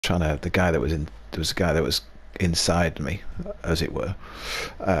trying to. The guy that was in there was a guy that was inside me, as it were,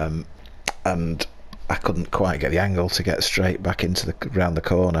 and I couldn't quite get the angle to get straight back into the round the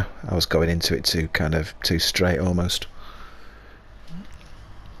corner. I was going into it too straight almost.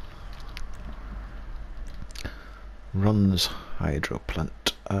 Runs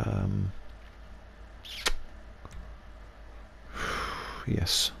Hydroplant.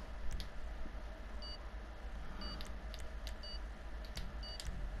 Yes.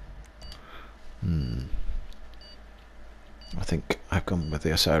 I think I've gone with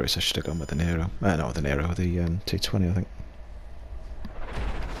the Osiris. I should have gone with the Nero. Not the Nero, the 220, I think.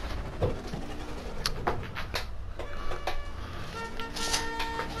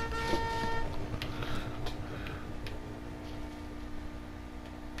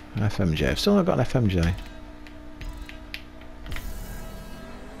 FMJ. I've still not got an FMJ.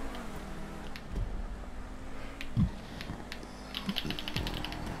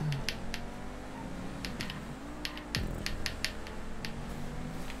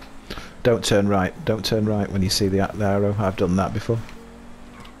 Don't turn right. Don't turn right when you see the arrow. I've done that before.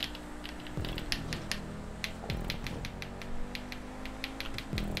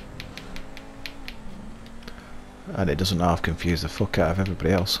 And it doesn't half confuse the fuck out of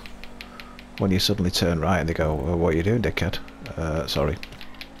everybody else. When you suddenly turn right and they go, well, what are you doing, dickhead? Sorry.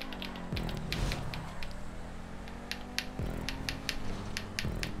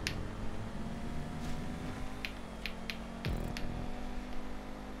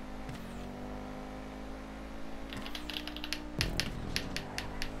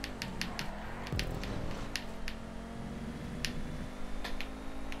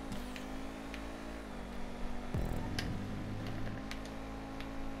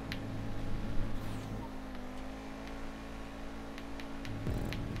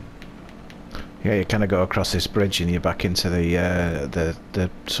 Yeah, you kind of go across this bridge and you're back into the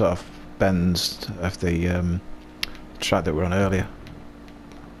sort of bends of the track that we were on earlier.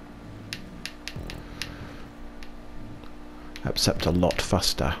 Except a lot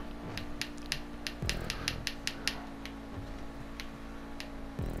faster.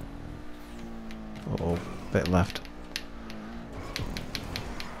 Oh, bit left.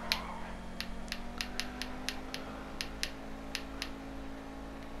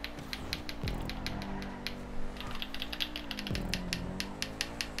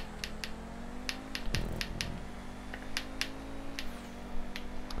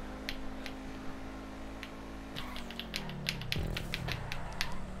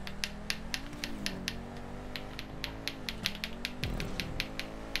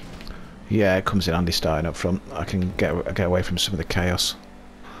 Yeah, it comes in handy starting up front. I can get away from some of the chaos,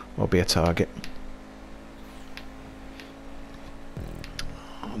 or be a target.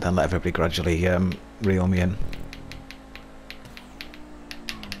 Then let everybody gradually reel me in.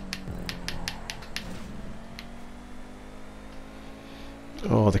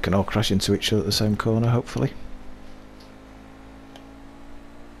 Or they can all crash into each other at the same corner, hopefully.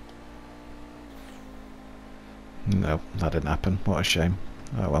 No, that didn't happen. What a shame.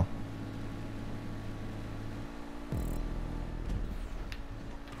 Oh well.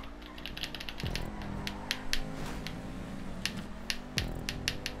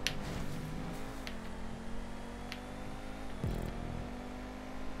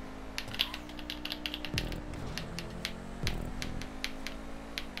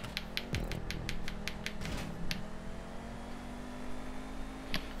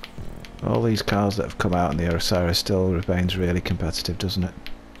 All these cars that have come out in the Osiris still remains really competitive, doesn't it?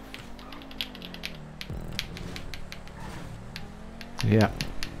 Yeah.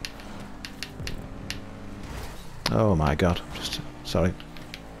 Oh my god. Sorry.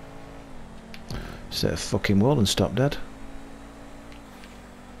 Just hit a fucking wall and stop dead.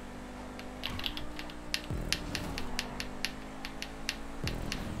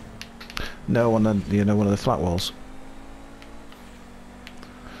 No, one of the flat walls.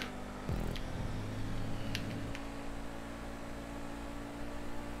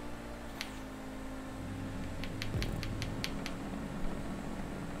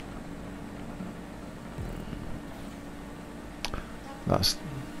 That's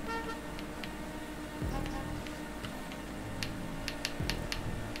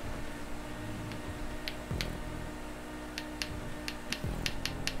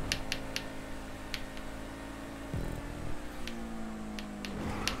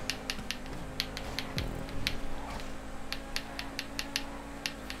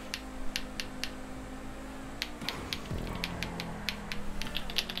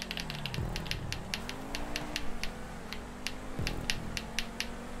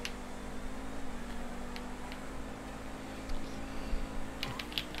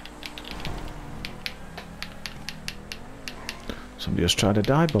Somebody just tried a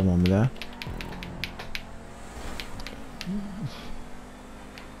dive bomb on me there.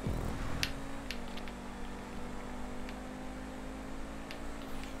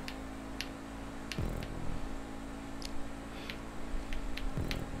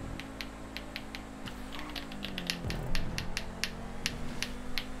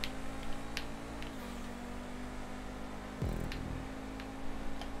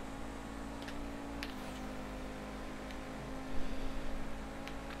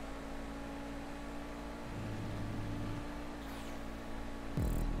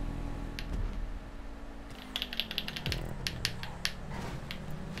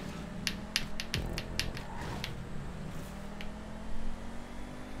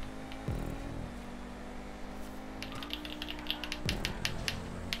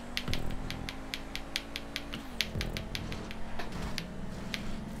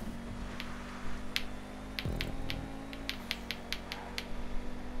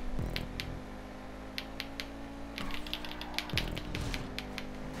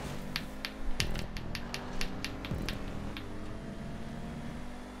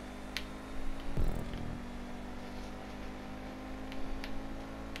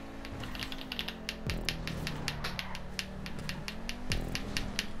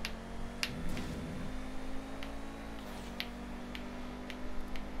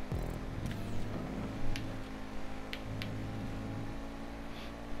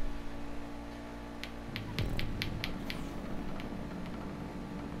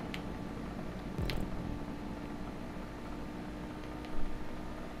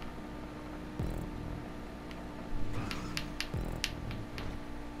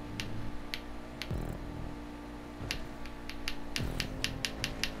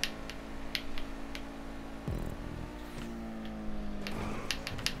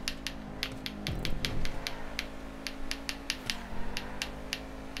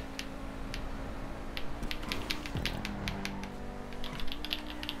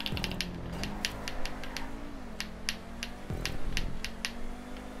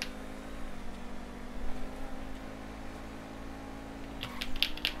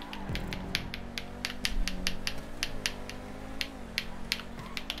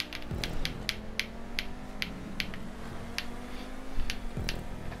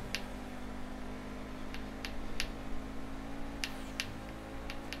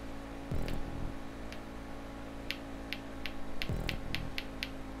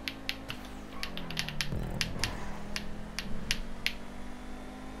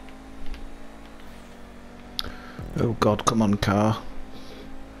 Oh God, come on, car.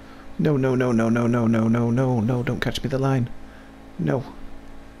 No, no, no, no, no, no, no, no, no, no, don't catch me the line. No.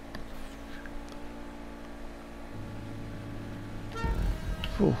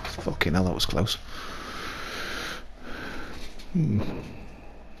 Oh, fucking hell, that was close.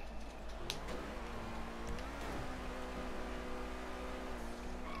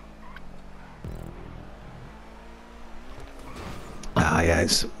 Ah, yeah,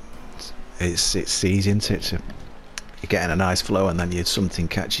 it's easy, isn't it? You're getting a nice flow and then something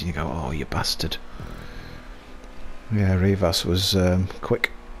catches and you go, oh, you bastard. Yeah, Rivas was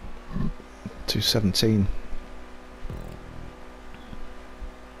quick. 217.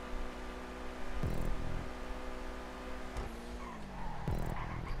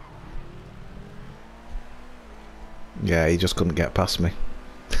 Yeah, he just couldn't get past me.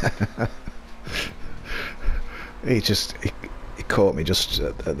 he caught me just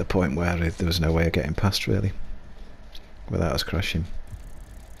at the point where there was no way of getting past, really, without us crashing.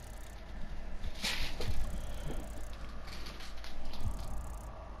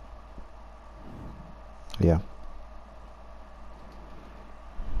 Yeah.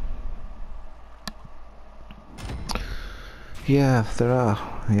 Yeah, there are.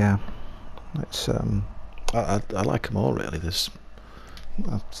 Yeah, it's I like them all, really.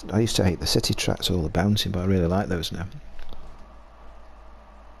 I used to hate the city tracks, all the bouncing, but I really like those now.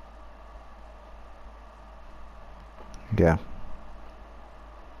 Yeah.